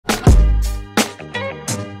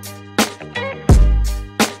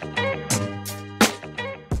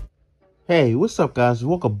Hey, what's up, guys?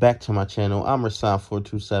 Welcome back to my channel. I'm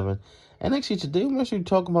Rasan427, and actually today what I'm actually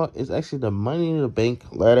talking about is actually the Money in the Bank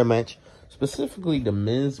ladder match, specifically the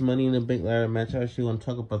men's Money in the Bank ladder match. I actually want to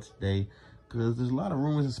talk about today because there's a lot of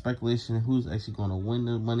rumors and speculation who's actually going to win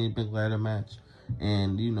the Money in the Bank ladder match,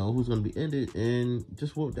 and who's going to be in it, and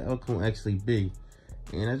just what the outcome will actually be.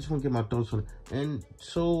 And I just want to get my thoughts on it. And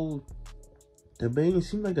so the Bane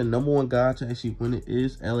seems like the #1 guy to actually win it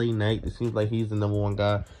is LA Knight. It seems like he's the #1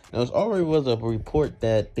 guy. Now, it already was a report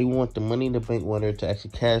that they want the Money in the Bank winner to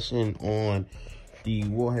actually cash in on the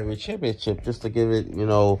World Heavyweight Championship just to give it,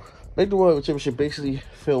 make the World Heavyweight Championship basically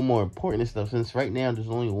feel more important and stuff. Since right now there's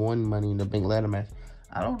only one Money in the Bank ladder match.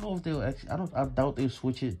 I don't know if they'll actually. I doubt they'll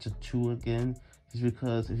switch it to 2 again. Just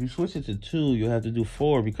because if you switch it to 2, you'll have to do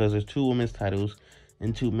 4 because there's 2 women's titles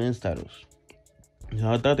and 2 men's titles.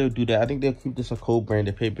 I thought they would do that. I think they'll keep this a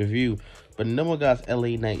co-branded pay-per-view. But the #1 guy is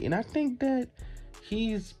LA Knight. And I think that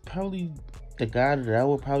he's probably the guy that I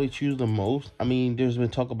would probably choose the most. I mean, there's been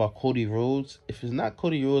talk about Cody Rhodes. If it's not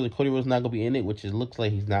Cody Rhodes and Cody Rhodes not going to be in it, which it looks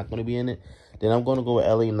like he's not going to be in it, then I'm going to go with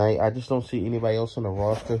LA Knight. I just don't see anybody else on the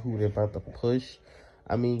roster who they're about to push.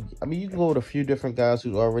 I mean, you can go with a few different guys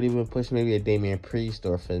who've already been pushed. Maybe a Damian Priest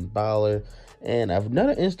or a Finn Balor. And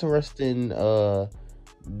another interesting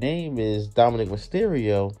name is Dominic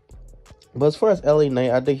Mysterio. But as far as LA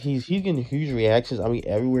Knight, I think he's getting huge reactions. I mean,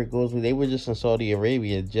 everywhere it goes. They were just in Saudi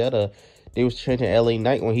Arabia, Jeddah. They was chanting LA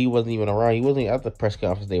Knight when he wasn't even around. He wasn't at the press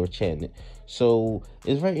conference. They were chanting it. So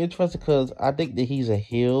it's very interesting because I think that he's a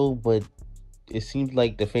heel, but it seems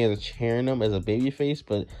like the fans are cheering him as a babyface.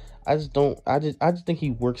 But I just don't. I just think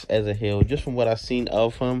he works as a heel, just from what I've seen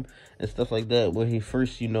of him and stuff like that. When he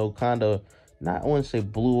first, kind of, not I want to say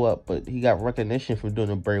blew up, but he got recognition for doing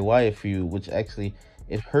the Bray Wyatt feud, which actually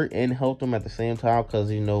it hurt and helped him at the same time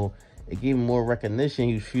because, it gave him more recognition.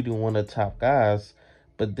 He was feuding one of the top guys,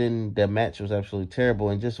 but then the match was absolutely terrible.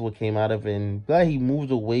 And just what came out of it, and glad he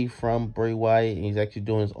moved away from Bray Wyatt and he's actually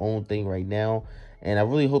doing his own thing right now. And I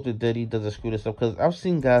really hope that he doesn't screw this up because I've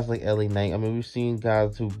seen guys like LA Knight. I mean, we've seen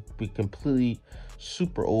guys who be completely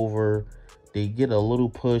super over. They get a little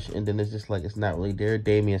push, and then it's just like it's not really there.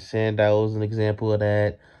 Damian Sandow is an example of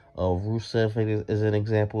that. Rusev is an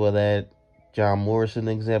example of that. John Morrison is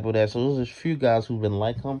an example of that. So those are a few guys who've been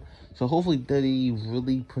like him. So hopefully Diddy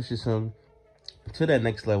really pushes him to that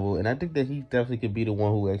next level. And I think that he definitely could be the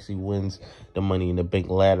one who actually wins the Money in the Bank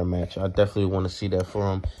ladder match. I definitely want to see that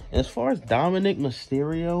for him. And as far as Dominic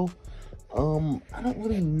Mysterio, I don't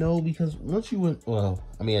really know because once you win, well,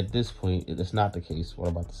 I mean, at this point, it's not the case, what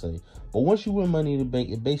I'm about to say. But once you win Money in the Bank,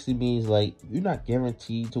 it basically means, like, you're not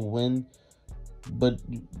guaranteed to win, but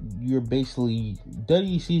you're basically,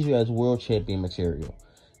 WWE sees you as world champion material.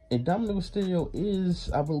 And Dominic Mysterio is,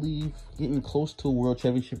 I believe, getting close to world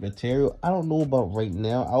championship material. I don't know about right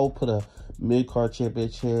now. I will put a mid-card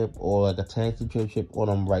championship or like a tag team championship on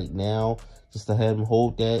him right now, just to have him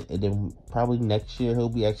hold that, and then probably next year he'll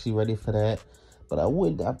be actually ready for that. But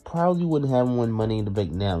I probably wouldn't have him win Money in the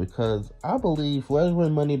Bank now because I believe whoever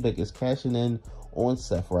wins Money in the Bank is cashing in on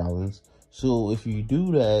Seth Rollins. So if you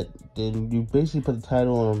do that, then you basically put the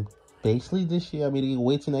title on him basically this year. I mean, you can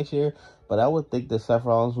wait till next year, but I would think that Seth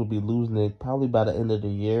Rollins will be losing it probably by the end of the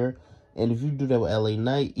year. And if you do that with LA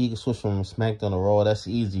Knight, you can switch from SmackDown to Raw. That's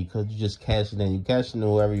easy because you just cash it in. You cash in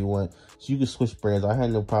whoever you want. So you can switch brands. I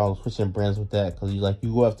had no problem switching brands with that because you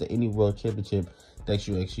go after any world championship that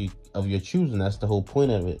you actually of your choosing. That's the whole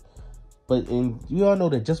point of it. But you all know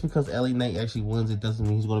that just because LA Knight actually wins, it doesn't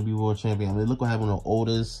mean he's going to be world champion. I mean, look what happened with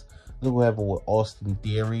Otis. Look what happened with Austin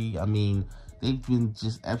Theory. I mean, they've been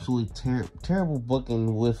just absolutely terrible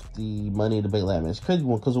booking with the Money in the Bank ladder match. Crazy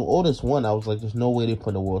one, because when Otis won, I was like, there's no way they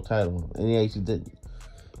put a world title on him. And he actually didn't.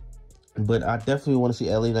 But I definitely want to see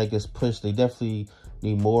LA Knight gets pushed. They definitely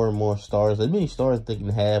need more and more stars. As many stars they can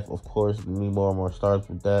have, of course. They need more and more stars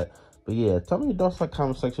with that. But yeah, tell me your thoughts in the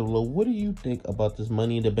comment section below. What do you think about this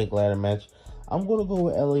Money in the Bank ladder match? I'm going to go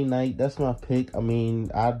with LA Knight. That's my pick. I mean,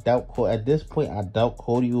 at this point, I doubt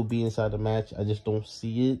Cody will be inside the match. I just don't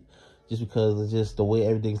see it. Just because it's just the way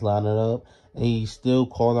everything's lining up. And he's still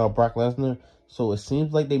calling out Brock Lesnar. So it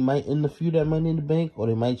seems like they might end the feud at Money in the Bank. Or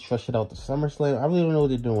they might stretch it out to SummerSlam. I really don't know what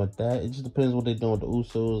they're doing with that. It just depends what they're doing with the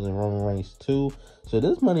Usos and Roman Reigns too. So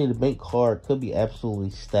this Money in the Bank card could be absolutely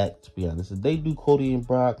stacked, to be honest. If they do Cody and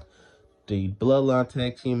Brock, the Bloodline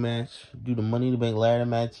tag team match, do the Money in the Bank ladder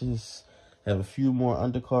matches, have a few more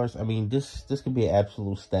undercards. I mean, this could be an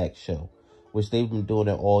absolute stacked show, which they've been doing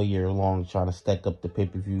it all year long, trying to stack up the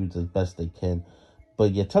pay-per-views as best they can.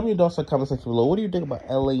 But yeah, tell me your thoughts in the comment section below. What do you think about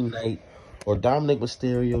LA Knight or Dominic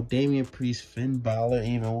Mysterio, Damian Priest, Finn Balor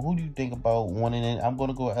even? Who do you think about winning it? I'm going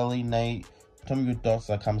to go LA Knight Tell me your thoughts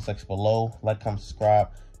in the comment section below. Like, comment, subscribe.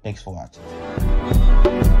 Thanks for watching.